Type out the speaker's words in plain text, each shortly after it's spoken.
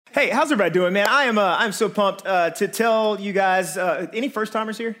Hey, how's everybody doing, man? I'm so pumped to tell you guys. Any first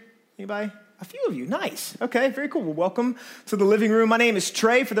timers here? Anybody? A few of you. Nice. Okay, very cool. Well, welcome to the living room. My name is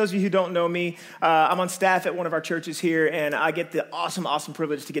Trey. For those of you who don't know me, I'm on staff at one of our churches here, and I get the awesome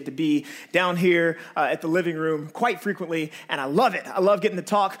privilege to get to be down here at the living room quite frequently, and I love it. I love getting to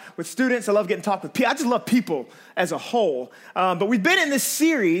talk with students. I love getting to talk with people. I just love people as a whole. But we've been in this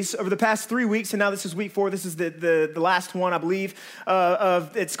series over the past 3 weeks, and now this is week 4. This is the last one, I believe.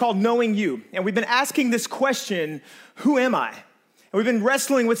 It's called Knowing You, and we've been asking this question: who am I? And we've been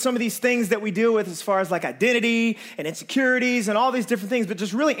wrestling with some of these things that we deal with as far as like identity and insecurities and all these different things, but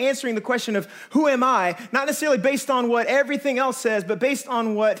just really answering the question of who am I, not necessarily based on what everything else says, but based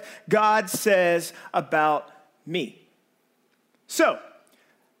on what God says about me. So,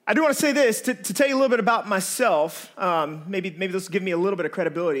 I do want to say this to tell you a little bit about myself. Maybe this will give me a little bit of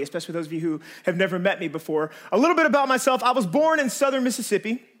credibility, especially those of you who have never met me before. A little bit about myself. I was born in southern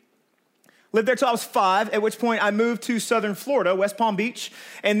Mississippi. Lived there till I was 5, at which point I moved to southern Florida, West Palm Beach.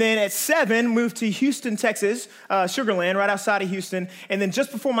 And then at 7, moved to Houston, Texas, Sugar Land, right outside of Houston. And then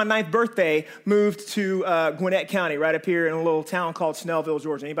just before my 9th birthday, moved to Gwinnett County, right up here in a little town called Snellville,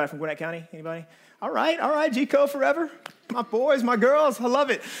 Georgia. Anybody from Gwinnett County? Anybody? All right, G-Co forever. My boys, my girls, I love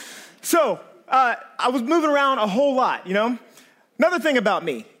it. So I was moving around a whole lot, you know? Another thing about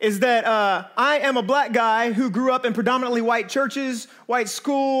me is that I am a black guy who grew up in predominantly white churches, white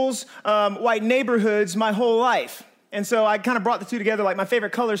schools, white neighborhoods my whole life. And so I kind of brought the two together, like my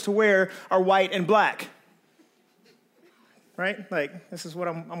favorite colors to wear are white and black. Right? Like, this is what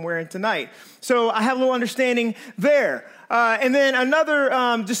I'm wearing tonight. So I have a little understanding there. And then another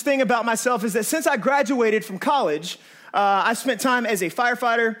just thing about myself is that since I graduated from college, I spent time as a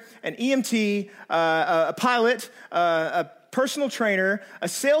firefighter, an EMT, a pilot, a personal trainer, a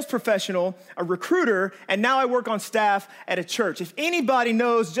sales professional, a recruiter, and now I work on staff at a church. If anybody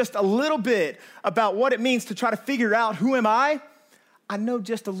knows just a little bit about what it means to try to figure out who am I know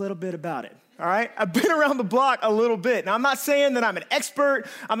just a little bit about it, all right? I've been around the block a little bit. Now, I'm not saying that I'm an expert.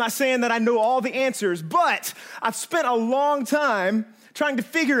 I'm not saying that I know all the answers, but I've spent a long time trying to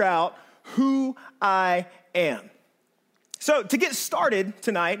figure out who I am. So to get started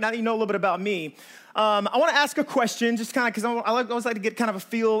tonight, now that you know a little bit about me, I want to ask a question, just kind of because I always like to get kind of a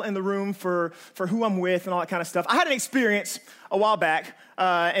feel in the room for who I'm with and all that kind of stuff. I had an experience a while back,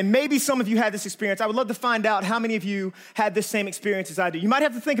 and maybe some of you had this experience. I would love to find out how many of you had this same experience as I do. You might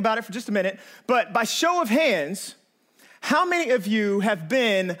have to think about it for just a minute, but by show of hands, how many of you have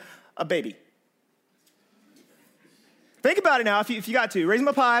been a baby? Think about it now if you got to. Raise them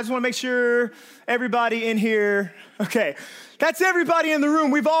up high. I just want to make sure everybody in here, okay. That's everybody in the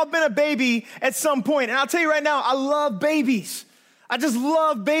room. We've all been a baby at some point. And I'll tell you right now, I love babies. I just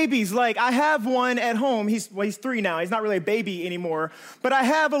love babies. Like, I have one at home. He's 3 now. He's not really a baby anymore. But I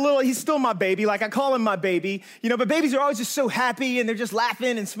have he's still my baby. Like, I call him my baby. You know, but babies are always just so happy, and they're just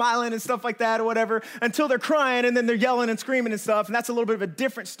laughing and smiling and stuff like that or whatever until they're crying, and then they're yelling and screaming and stuff. And that's a little bit of a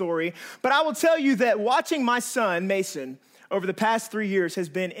different story. But I will tell you that watching my son, Mason, over the past 3 years has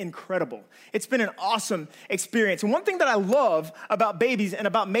been incredible. It's been an awesome experience. And one thing that I love about babies, and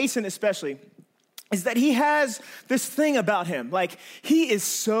about Mason especially, is that he has this thing about him. Like, he is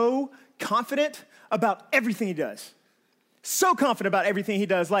so confident about everything he does. So confident about everything he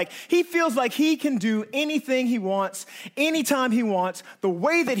does. Like, he feels like he can do anything he wants, anytime he wants, the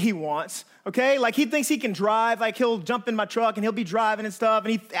way that he wants, okay? Like, he thinks he can drive. Like, he'll jump in my truck and he'll be driving and stuff,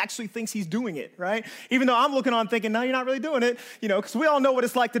 and he actually thinks he's doing it, right? Even though I'm looking on thinking, no, you're not really doing it, you know, because we all know what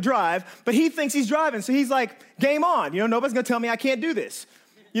it's like to drive, but he thinks he's driving, so he's like, game on. You know, nobody's going to tell me I can't do this.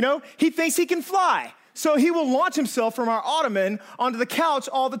 You know, he thinks he can fly. So he will launch himself from our ottoman onto the couch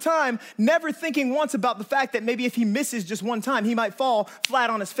all the time, never thinking once about the fact that maybe if he misses just one time, he might fall flat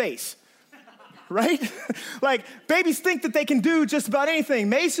on his face, right? Like, babies think that they can do just about anything.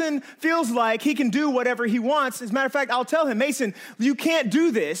 Mason feels like he can do whatever he wants. As a matter of fact, I'll tell him, Mason, you can't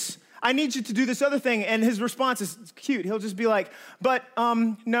do this. I need you to do this other thing. And his response is cute. He'll just be like, but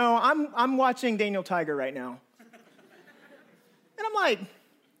no, I'm watching Daniel Tiger right now. And I'm like,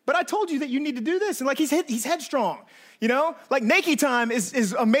 but I told you that you need to do this. And like, he's headstrong, you know? Like, Nike time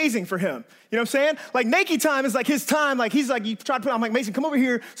is amazing for him. You know what I'm saying? Like, Nike time is like his time. Like, he's like, you try to put, I'm like, Mason, come over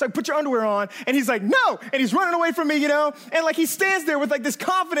here so I can put your underwear on. And he's like, no. And he's running away from me, you know? And like, he stands there with like this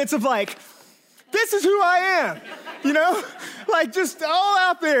confidence of like, this is who I am, you know? Like, just all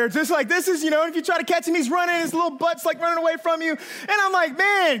out there. Just like, this is, you know, if you try to catch him, he's running, his little butt's like running away from you. And I'm like,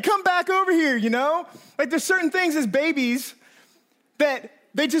 man, come back over here, you know? Like, there's certain things as babies that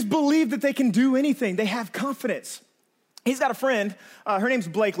they just believe that they can do anything. They have confidence. He's got a friend. Her name's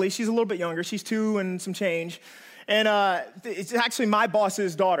Blakely. She's a little bit younger. She's 2 and some change. And it's actually my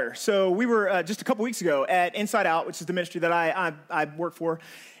boss's daughter. So we were just a couple weeks ago at Inside Out, which is the ministry that I work for.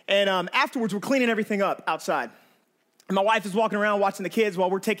 And afterwards, we're cleaning everything up outside. And my wife is walking around watching the kids while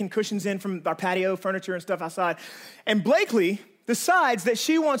we're taking cushions in from our patio, furniture and stuff outside. And Blakely decides that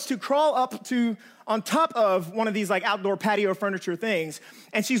she wants to crawl up to on top of one of these like outdoor patio furniture things.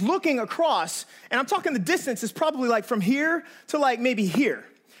 And she's looking across, and I'm talking the distance is probably like from here to like maybe here.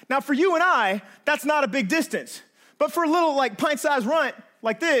 Now for you and I, that's not a big distance. But for a little like pint-sized runt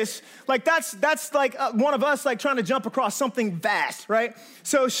like this, like that's like one of us like trying to jump across something vast, right?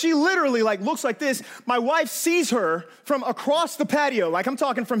 So she literally like looks like this. My wife sees her from across the patio, like I'm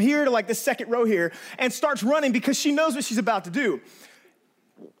talking from here to like the second row here, and starts running because she knows what she's about to do.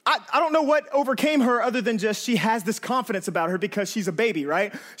 I don't know what overcame her other than just she has this confidence about her because she's a baby,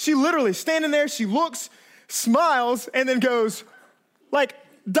 right? She literally standing there, she looks, smiles, and then goes like,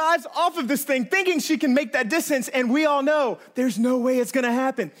 dives off of this thing thinking she can make that distance, and we all know there's no way it's gonna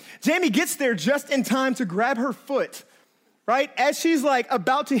happen. Jamie gets there just in time to grab her foot, right? As she's like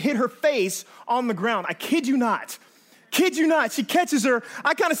about to hit her face on the ground. I kid you not. Kid you not. She catches her.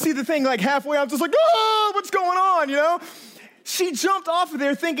 I kind of see the thing like halfway. I'm just like, oh, what's going on, you know? She jumped off of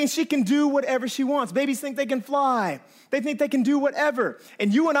there thinking she can do whatever she wants. Babies think they can fly. They think they can do whatever.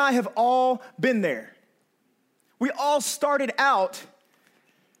 And you and I have all been there. We all started out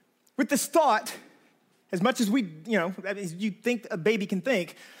with this thought, as much as you think a baby can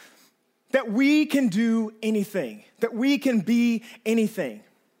think, that we can do anything, that we can be anything.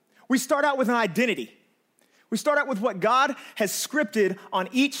 We start out with an identity. We start out with what God has scripted on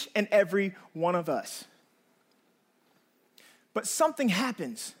each and every one of us. But something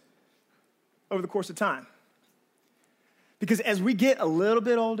happens over the course of time. Because as we get a little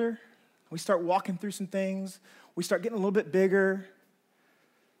bit older, we start walking through some things, we start getting a little bit bigger.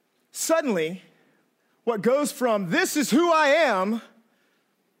 Suddenly, what goes from this is who I am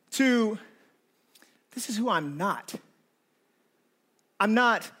to this is who I'm not. I'm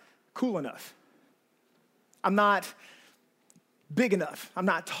not cool enough. I'm not big enough. I'm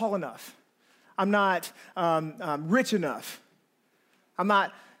not tall enough. I'm not rich enough. I'm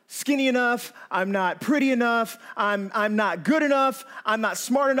not skinny enough. I'm not pretty enough. I'm not good enough. I'm not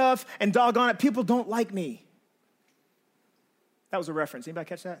smart enough. And doggone it, people don't like me. That was a reference. Anybody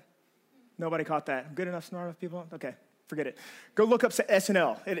catch that? Nobody caught that. Good enough, smart enough people? Okay, forget it. Go look up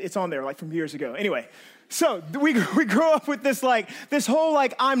SNL. It's on there, like from years ago. Anyway, so we grow up with this whole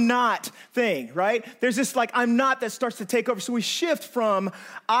like I'm not thing, right? There's this like I'm not that starts to take over. So we shift from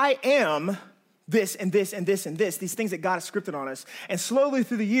I am this and this and this and this, these things that God has scripted on us. And slowly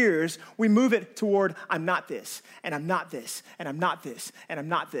through the years, we move it toward I'm not this, and I'm not this, and I'm not this, and I'm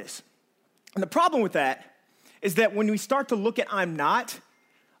not this. And the problem with that is that when we start to look at I'm not,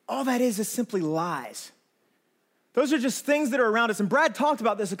 all that is simply lies. Those are just things that are around us. And Brad talked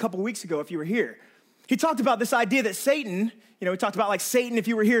about this a couple weeks ago if you were here. He talked about this idea that Satan, he talked about like Satan if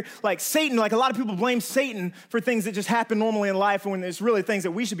you were here, like Satan, like a lot of people blame Satan for things that just happen normally in life when there's really things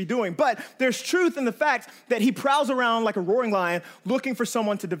that we should be doing. But there's truth in the fact that he prowls around like a roaring lion looking for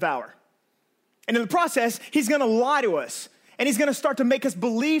someone to devour. And in the process, he's gonna lie to us. And he's gonna start to make us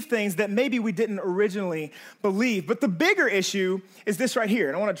believe things that maybe we didn't originally believe. But the bigger issue is this right here.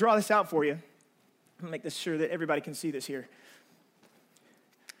 And I wanna draw this out for you. I'm gonna make this sure that everybody can see this here.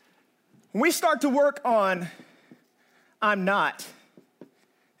 When we start to work on I'm not,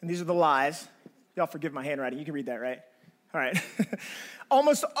 and these are the lies. Y'all forgive my handwriting. You can read that, right? All right.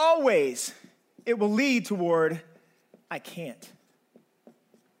 Almost always, it will lead toward I can't.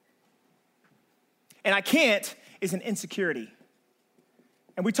 And I can't is an insecurity.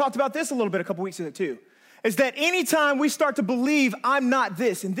 And we talked about this a little bit a couple weeks ago too, is that anytime we start to believe I'm not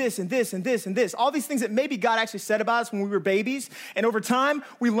this and this and this and this and this, all these things that maybe God actually said about us when we were babies, and over time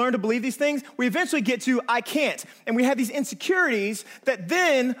we learn to believe these things, we eventually get to I can't. And we have these insecurities that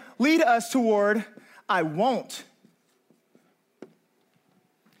then lead us toward I won't.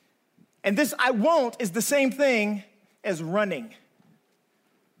 And this I won't is the same thing as running.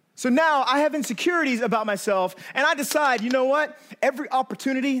 So now I have insecurities about myself, and I decide, you know what? Every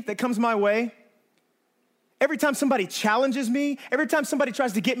opportunity that comes my way, every time somebody challenges me, every time somebody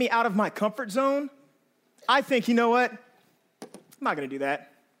tries to get me out of my comfort zone, I think, you know what? I'm not gonna do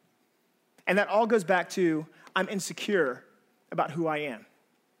that. And that all goes back to I'm insecure about who I am.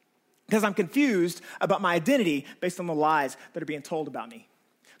 Because I'm confused about my identity based on the lies that are being told about me.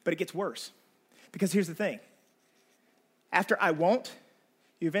 But it gets worse. Because here's the thing. After I won't,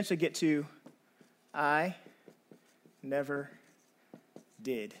 you eventually get to I never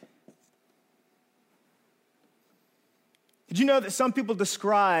did. Did you know that some people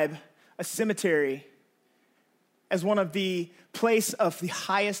describe a cemetery as one of the place of the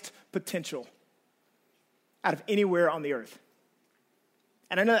highest potential out of anywhere on the earth.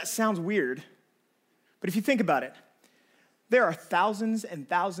 And I know that sounds weird, but if you think about it, there are thousands and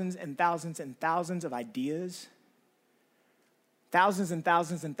thousands and thousands and thousands of ideas, thousands and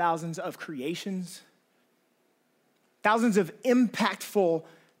thousands and thousands of creations, thousands of impactful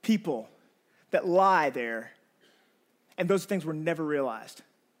people that lie there, and those things were never realized.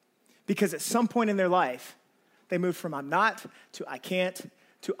 Because at some point in their life, they moved from I'm not to I can't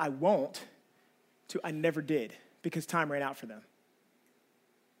to I won't to I never did because time ran out for them.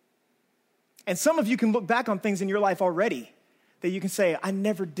 And some of you can look back on things in your life already that you can say, I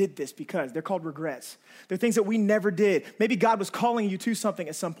never did this because. They're called regrets. They're things that we never did. Maybe God was calling you to something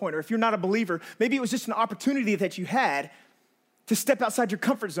at some point, or if you're not a believer, maybe it was just an opportunity that you had to step outside your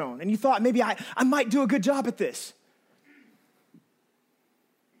comfort zone, and you thought, maybe I might do a good job at this.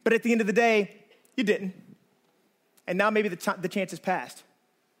 But at the end of the day, you didn't. And now maybe the chance has passed.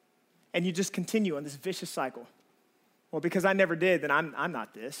 And you just continue on this vicious cycle. Well, because I never did, then I'm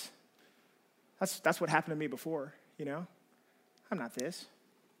not this. That's what happened to me before, you know? I'm not this.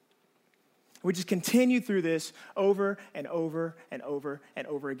 We just continue through this over and over and over and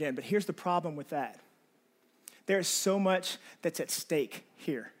over again. But here's the problem with that. There is so much that's at stake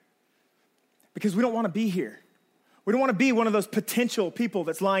here. Because we don't want to be here. We don't want to be one of those potential people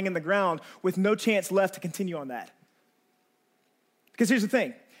that's lying in the ground with no chance left to continue on that. Because here's the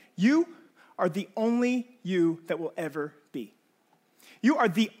thing. You are the only you that will ever be. You are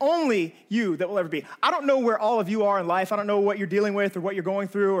the only you that will ever be. I don't know where all of you are in life. I don't know what you're dealing with or what you're going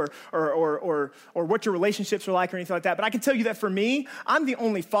through or what your relationships are like or anything like that. But I can tell you that for me, I'm the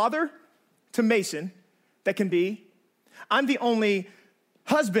only father to Mason that can be. I'm the only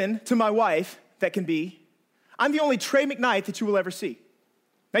husband to my wife that can be. I'm the only Trey McKnight that you will ever see.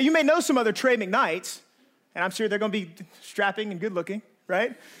 Now, you may know some other Trey McKnights, and I'm sure they're going to be strapping and good looking,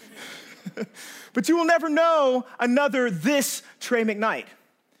 right? But you will never know another this Trey McKnight,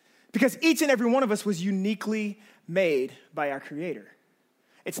 because each and every one of us was uniquely made by our Creator.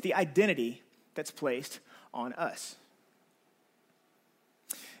 It's the identity that's placed on us.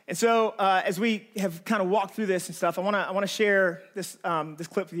 And so as we have kind of walked through this and stuff, I want to share this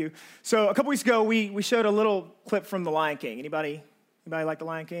clip with you. So a couple weeks ago, we showed a little clip from The Lion King. Anybody like The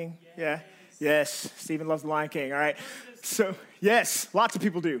Lion King? Yeah? Yes. Stephen loves The Lion King. All right. So yes, lots of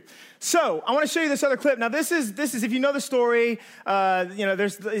people do. So I want to show you this other clip. Now this is if you know the story,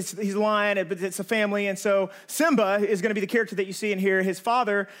 he's a lion, but it's a family, and so Simba is going to be the character that you see in here. His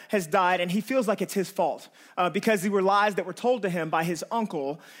father has died, and he feels like it's his fault because there were lies that were told to him by his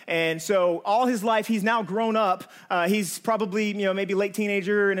uncle, and so all his life he's now grown up. He's probably maybe late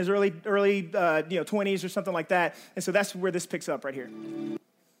teenager in his early 20s or something like that, and so that's where this picks up right here.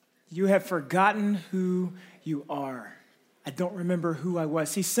 You have forgotten who you are. I don't remember who I was.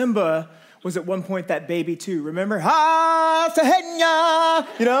 See, Simba was at one point that baby too. Remember? Ha,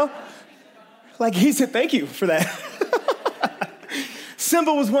 Sahenya, Like he said, thank you for that.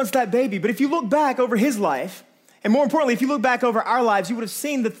 Simba was once that baby. But if you look back over his life, and more importantly, if you look back over our lives, you would have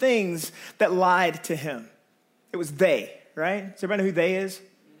seen the things that lied to him. It was they, right? Does everybody know who they is?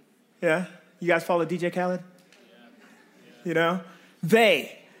 Yeah? You guys follow DJ Khaled? Yeah.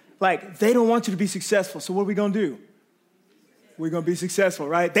 They. Like, they don't want you to be successful, so what are we going to do? We're going to be successful,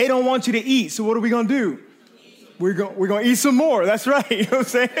 right? They don't want you to eat, so what are we going to do? We're going to eat some more. That's right. You know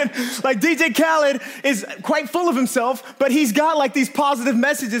what I'm saying? Like DJ Khaled is quite full of himself, but he's got like these positive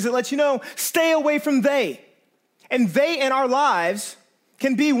messages that let you know, stay away from they. And they in our lives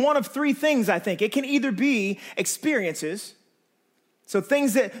can be one of three things, I think. It can either be experiences. So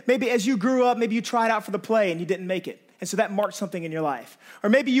things that maybe as you grew up, maybe you tried out for the play and you didn't make it. And so that marked something in your life. Or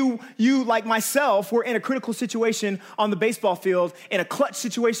maybe you like myself, were in a critical situation on the baseball field, in a clutch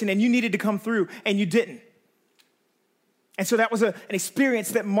situation, and you needed to come through, and you didn't. And so that was an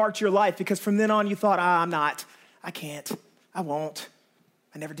experience that marked your life, because from then on you thought, I'm not, I can't, I won't,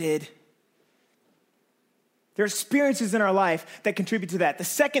 I never did. There are experiences in our life that contribute to that. The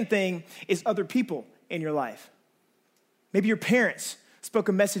second thing is other people in your life. Maybe your parents spoke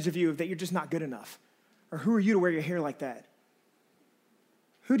a message of you that you're just not good enough. Or who are you to wear your hair like that?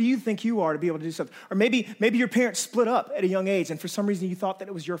 Who do you think you are to be able to do something? Or maybe your parents split up at a young age and for some reason you thought that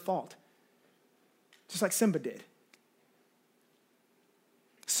it was your fault. Just like Simba did.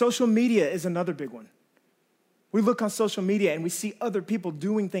 Social media is another big one. We look on social media and we see other people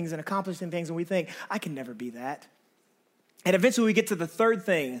doing things and accomplishing things and we think, I can never be that. And eventually we get to the third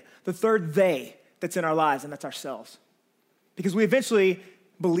thing, the third they that's in our lives, and that's ourselves. Because we eventually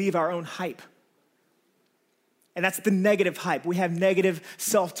believe our own hype. And that's the negative hype. We have negative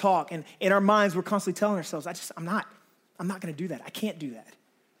self-talk. And in our minds, we're constantly telling ourselves, I'm not going to do that. I can't do that.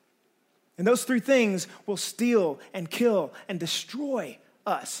 And those three things will steal and kill and destroy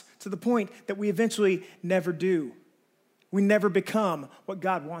us to the point that we eventually never do. We never become what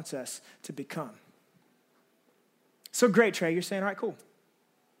God wants us to become. So great, Trey. You're saying, all right, cool.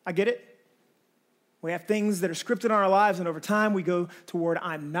 I get it. We have things that are scripted on our lives, and over time we go toward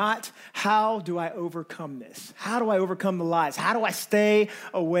I'm not. How do I overcome this? How do I overcome the lies? How do I stay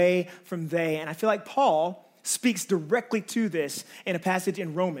away from they? And I feel like Paul speaks directly to this in a passage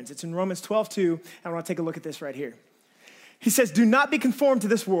in Romans. It's in Romans 12:2, and I want to take a look at this right here. He says, do not be conformed to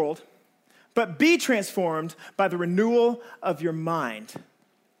this world, but be transformed by the renewal of your mind.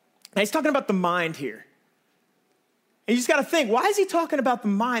 Now he's talking about the mind here. And you just got to think, why is he talking about the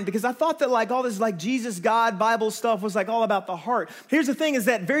mind? Because I thought that all this Jesus, God, Bible stuff was all about the heart. Here's the thing is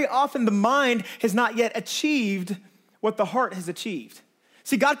that very often the mind has not yet achieved what the heart has achieved.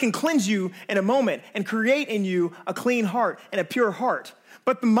 See, God can cleanse you in a moment and create in you a clean heart and a pure heart.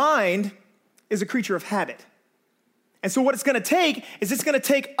 But the mind is a creature of habit. And so what it's going to take is it's going to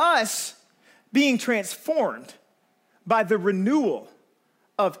take us being transformed by the renewal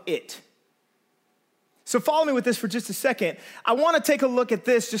of it. So follow me with this for just a second. I want to take a look at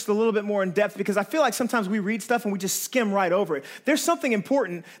this just a little bit more in depth because I feel like sometimes we read stuff and we just skim right over it. There's something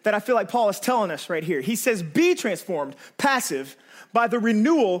important that I feel like Paul is telling us right here. He says, be transformed, passive, by the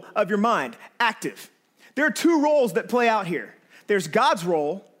renewal of your mind, active. There are two roles that play out here. There's God's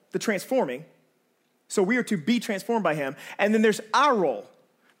role, the transforming. So we are to be transformed by him. And then there's our role,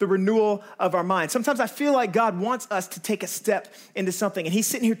 the renewal of our mind. Sometimes I feel like God wants us to take a step into something. And he's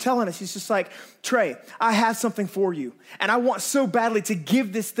sitting here telling us, he's just like, Trey, I have something for you. And I want so badly to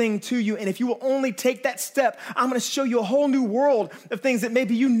give this thing to you. And if you will only take that step, I'm going to show you a whole new world of things that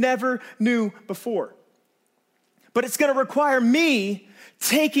maybe you never knew before. But it's going to require me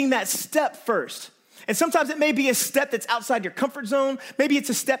taking that step first. And sometimes it may be a step that's outside your comfort zone. Maybe it's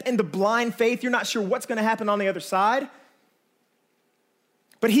a step into blind faith. You're not sure what's going to happen on the other side.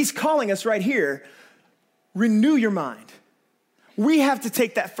 But he's calling us right here, renew your mind. We have to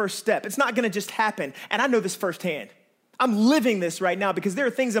take that first step. It's not going to just happen. And I know this firsthand. I'm living this right now because there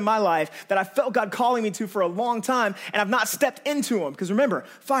are things in my life that I felt God calling me to for a long time, and I've not stepped into them. Because remember,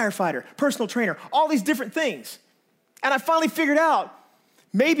 firefighter, personal trainer, all these different things. And I finally figured out,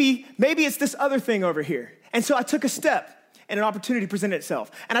 maybe it's this other thing over here. And so I took a step and an opportunity presented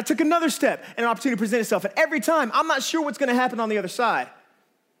itself. And I took another step and an opportunity presented itself. And every time, I'm not sure what's going to happen on the other side.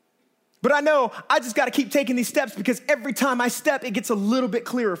 But I know I just got to keep taking these steps because every time I step, it gets a little bit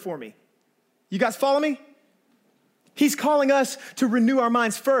clearer for me. You guys follow me? He's calling us to renew our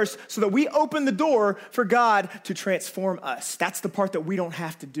minds first so that we open the door for God to transform us. That's the part that we don't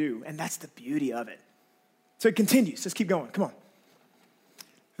have to do. And that's the beauty of it. So it continues. Let's keep going. Come on.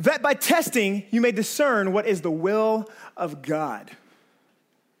 That by testing, you may discern what is the will of God.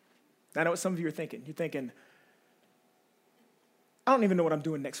 I know what some of you are thinking. You're thinking, I don't even know what I'm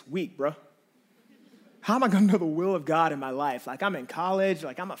doing next week, bro. How am I going to know the will of God in my life? I'm in college,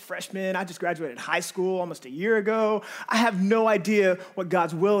 I'm a freshman. I just graduated high school almost a year ago. I have no idea what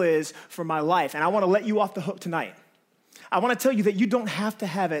God's will is for my life. And I want to let you off the hook tonight. I want to tell you that you don't have to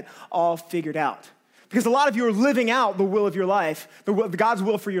have it all figured out. Because a lot of you are living out the will of your life, God's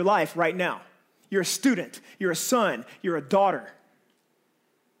will for your life right now. You're a student, you're a son, you're a daughter.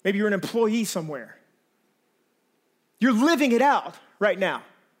 Maybe you're an employee somewhere. You're living it out right now.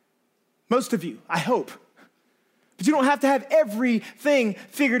 Most of you, I hope. But you don't have to have everything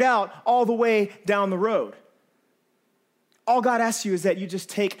figured out all the way down the road. All God asks you is that you just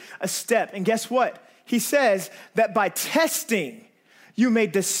take a step. And guess what? He says that by testing, you may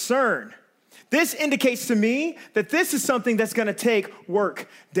discern. This indicates to me that this is something that's going to take work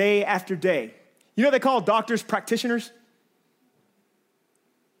day after day. You know they call doctors practitioners?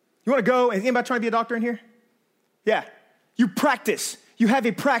 You want to go, is anybody trying to be a doctor in here? Yeah. You practice. You have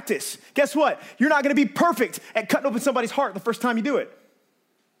a practice. Guess what? You're not going to be perfect at cutting open somebody's heart the first time you do it.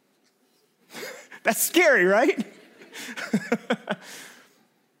 That's scary, right?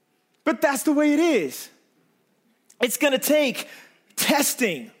 But that's the way it is. It's going to take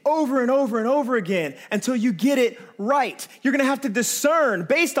testing over and over and over again until you get it right. You're going to have to discern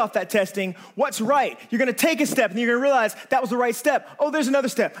based off that testing what's right. You're going to take a step and you're going to realize that was the right step. Oh, there's another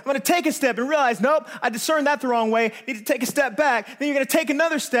step. I'm going to take a step and realize, nope, I discerned that the wrong way. Need to take a step back. Then you're going to take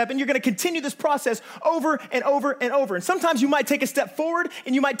another step and you're going to continue this process over and over and over. And sometimes you might take a step forward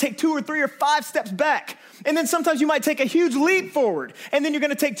and you might take 2 or 3 or 5 steps back. And then sometimes you might take a huge leap forward and then you're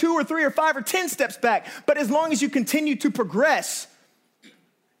going to take 2 or 3 or 5 or 10 steps back. But as long as you continue to progress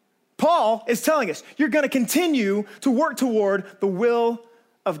Paul is telling us, you're going to continue to work toward the will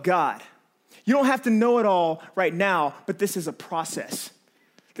of God. You don't have to know it all right now, but this is a process.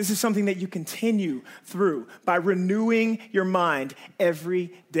 This is something that you continue through by renewing your mind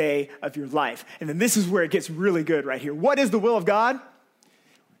every day of your life. And then this is where it gets really good right here. What is the will of God?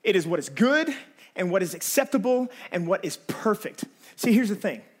 It is what is good and what is acceptable and what is perfect. See, here's the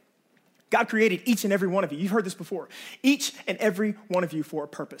thing. God created each and every one of you. You've heard this before. Each and every one of you for a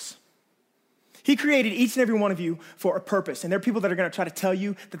purpose. He created each and every one of you for a purpose. And there are people that are going to try to tell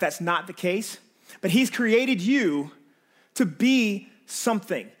you that that's not the case. But he's created you to be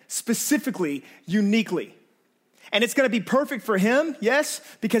something, specifically, uniquely. And it's going to be perfect for him, yes,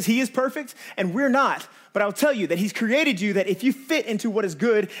 because he is perfect, and we're not. But I'll tell you that he's created you that if you fit into what is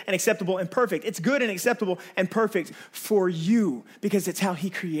good and acceptable and perfect, it's good and acceptable and perfect for you because it's how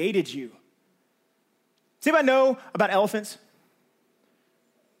he created you. Does anybody know about elephants?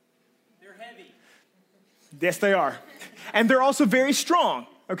 They're heavy. Yes, they are. And they're also very strong,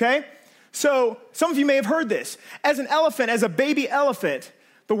 okay? So some of you may have heard this. As an elephant, as a baby elephant,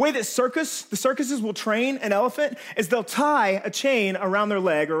 the way that the circuses will train an elephant is they'll tie a chain around their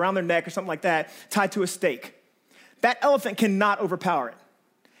leg or around their neck or something like that, tied to a stake. That elephant cannot overpower it.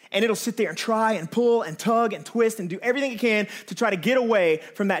 And it'll sit there and try and pull and tug and twist and do everything it can to try to get away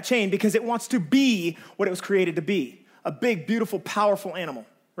from that chain because it wants to be what it was created to be, a big, beautiful, powerful animal,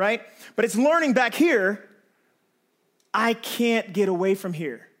 right? But it's learning back here, I can't get away from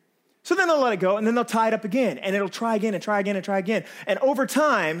here. So then they'll let it go, and then they'll tie it up again, and it'll try again and try again and try again. And over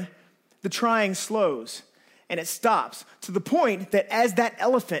time, the trying slows, and it stops to the point that as that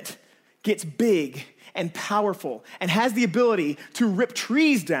elephant gets big and powerful and has the ability to rip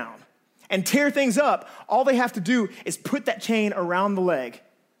trees down and tear things up, all they have to do is put that chain around the leg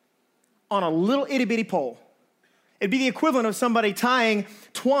on a little itty-bitty pole. It'd be the equivalent of somebody tying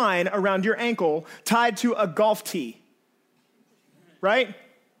twine around your ankle tied to a golf tee, right?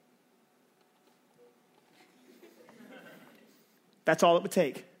 That's all it would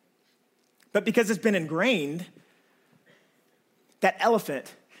take. But because it's been ingrained, that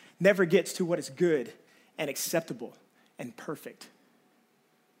elephant never gets to what is good and acceptable and perfect.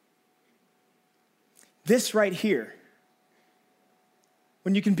 This right here,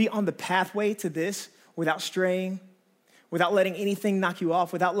 when you can be on the pathway to this without straying, without letting anything knock you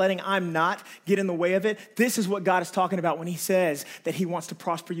off, without letting I'm not get in the way of it, this is what God is talking about when he says that he wants to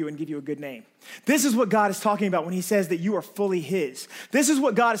prosper you and give you a good name. This is what God is talking about when he says that you are fully his. This is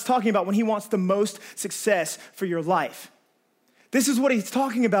what God is talking about when he wants the most success for your life. This is what he's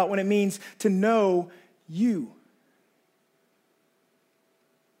talking about when it means to know you.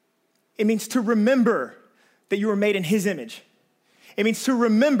 It means to remember that you were made in his image. It means to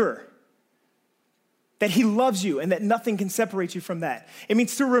remember that he loves you and that nothing can separate you from that. It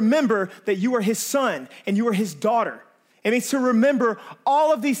means to remember that you are his son and you are his daughter. It means to remember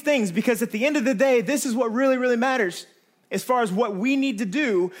all of these things because at the end of the day, this is what really, really matters as far as what we need to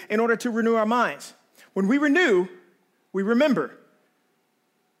do in order to renew our minds. When we renew, we remember.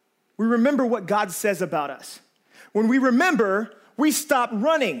 We remember what God says about us. When we remember, we stop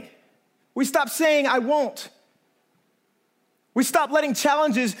running. We stop saying, I won't. We stop letting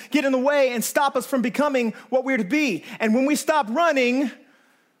challenges get in the way and stop us from becoming what we're to be. And when we stop running,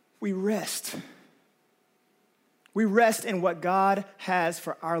 we rest. We rest in what God has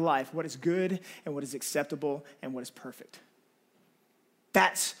for our life, what is good and what is acceptable and what is perfect.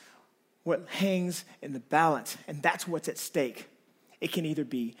 That's what hangs in the balance, and that's what's at stake. It can either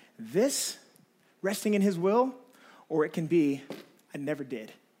be this, resting in his will, or it can be, I never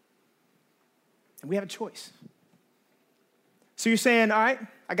did. And we have a choice. So you're saying, all right,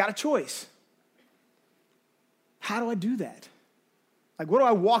 I got a choice. How do I do that? Like, what do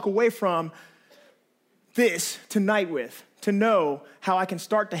I walk away from this tonight with to know how I can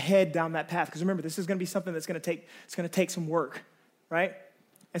start to head down that path? Because remember, this is going to be something that's going to take some work, right?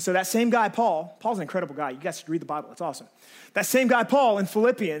 And so that same guy, Paul's an incredible guy. You guys should read the Bible. It's awesome. That same guy, Paul, in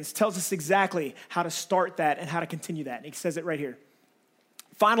Philippians tells us exactly how to start that and how to continue that. And he says it right here.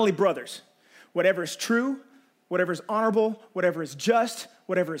 Finally, brothers, whatever is true, whatever is honorable, whatever is just,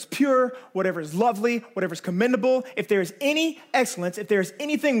 whatever is pure, whatever is lovely, whatever is commendable, if there is any excellence, if there is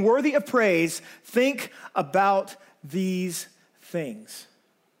anything worthy of praise, think about these things.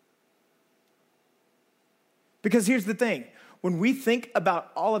 Because here's the thing. When we think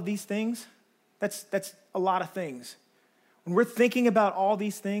about all of these things, that's a lot of things. When we're thinking about all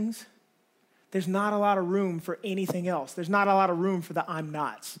these things, there's not a lot of room for anything else. There's not a lot of room for the I'm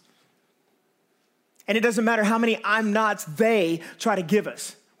nots. And it doesn't matter how many I'm nots they try to give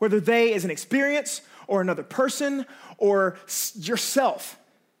us, whether they is an experience or another person or yourself.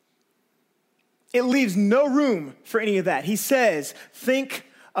 It leaves no room for any of that. He says, think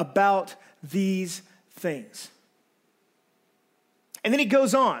about these things. And then he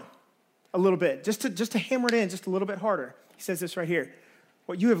goes on a little bit, just to hammer it in just a little bit harder. He says this right here.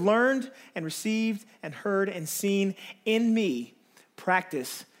 What you have learned and received and heard and seen in me,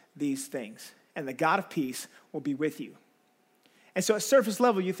 practice these things, and the God of peace will be with you. And so at surface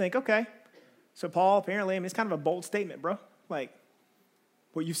level, you think, okay, so Paul, apparently, it's kind of a bold statement, bro. Like,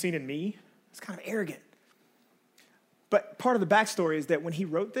 what you've seen in me, it's kind of arrogant. But part of the backstory is that when he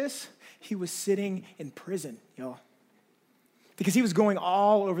wrote this, he was sitting in prison, y'all. Because he was going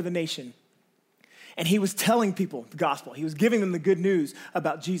all over the nation. And he was telling people the gospel. He was giving them the good news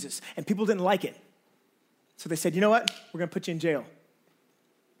about Jesus. And people didn't like it. So they said, you know what? We're going to put you in jail.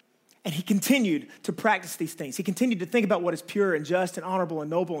 And he continued to practice these things. He continued to think about what is pure and just and honorable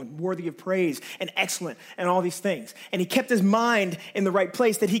and noble and worthy of praise and excellent and all these things. And he kept his mind in the right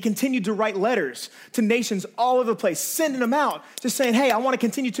place, that he continued to write letters to nations all over the place, sending them out, just saying, hey, I want to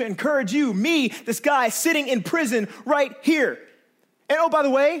continue to encourage you, me, this guy sitting in prison right here. And oh, by the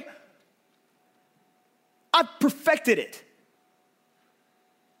way, I've perfected it.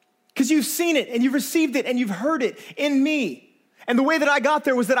 Because you've seen it and you've received it and you've heard it in me. And the way that I got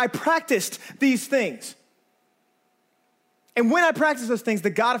there was that I practiced these things. And when I practice those things,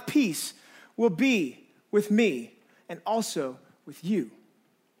 the God of peace will be with me and also with you.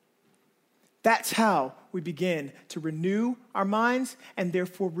 That's how we begin to renew our minds and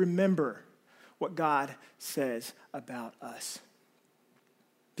therefore remember what God says about us.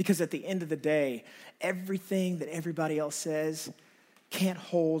 Because at the end of the day, everything that everybody else says can't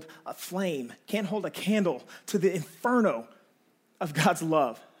hold a flame, can't hold a candle to the inferno of God's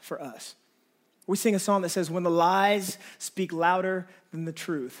love for us. We sing a song that says, when the lies speak louder than the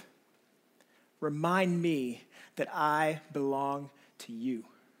truth, remind me that I belong to you.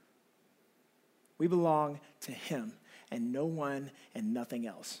 We belong to him and no one and nothing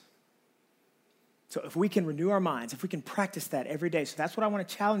else. So if we can renew our minds, if we can practice that every day, so that's what I want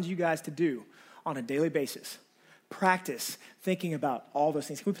to challenge you guys to do on a daily basis. Practice thinking about all those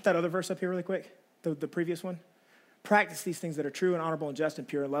things. Can we put that other verse up here really quick? The previous one? Practice these things that are true and honorable and just and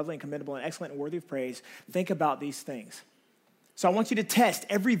pure and lovely and commendable and excellent and worthy of praise. Think about these things. So I want you to test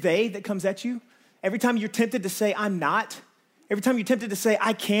every they that comes at you. Every time you're tempted to say, I'm not. Every time you're tempted to say,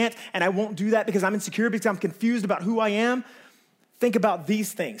 I can't and I won't do that because I'm insecure, because I'm confused about who I am. Think about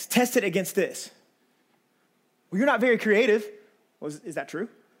these things. Test it against this. Well, you're not very creative. Well, is that true?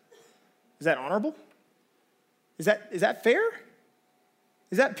 Is that honorable? Is that fair?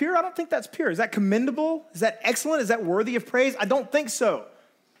 Is that pure? I don't think that's pure. Is that commendable? Is that excellent? Is that worthy of praise? I don't think so.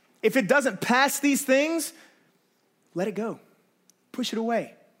 If it doesn't pass these things, let it go. Push it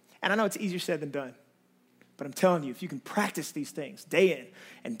away. And I know it's easier said than done, but I'm telling you, if you can practice these things day in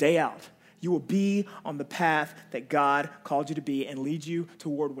and day out, you will be on the path that God called you to be and lead you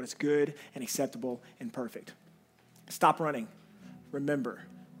toward what is good and acceptable and perfect. Stop running. Remember,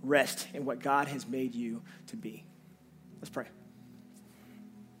 rest in what God has made you to be. Let's pray.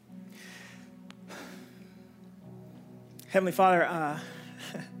 Heavenly Father,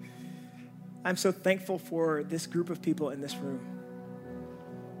 I'm so thankful for this group of people in this room.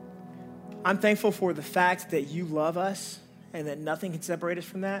 I'm thankful for the fact that you love us and that nothing can separate us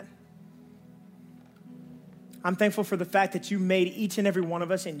from that. I'm thankful for the fact that you made each and every one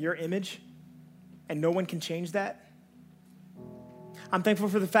of us in your image and no one can change that. I'm thankful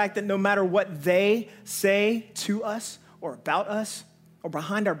for the fact that no matter what they say to us or about us or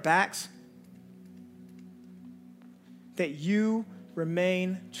behind our backs, that you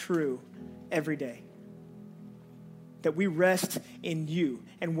remain true every day. That we rest in you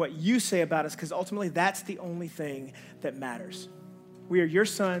and what you say about us, because ultimately that's the only thing that matters. We are your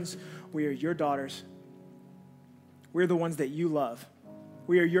sons. We are your daughters. We're the ones that you love.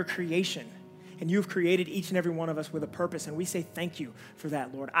 We are your creation. And you've created each and every one of us with a purpose, and we say thank you for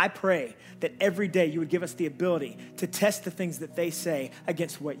that, Lord. I pray that every day you would give us the ability to test the things that they say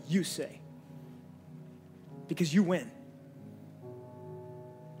against what you say, because you win.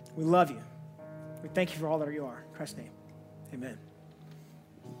 We love you. We thank you for all that you are. In Christ's name, amen.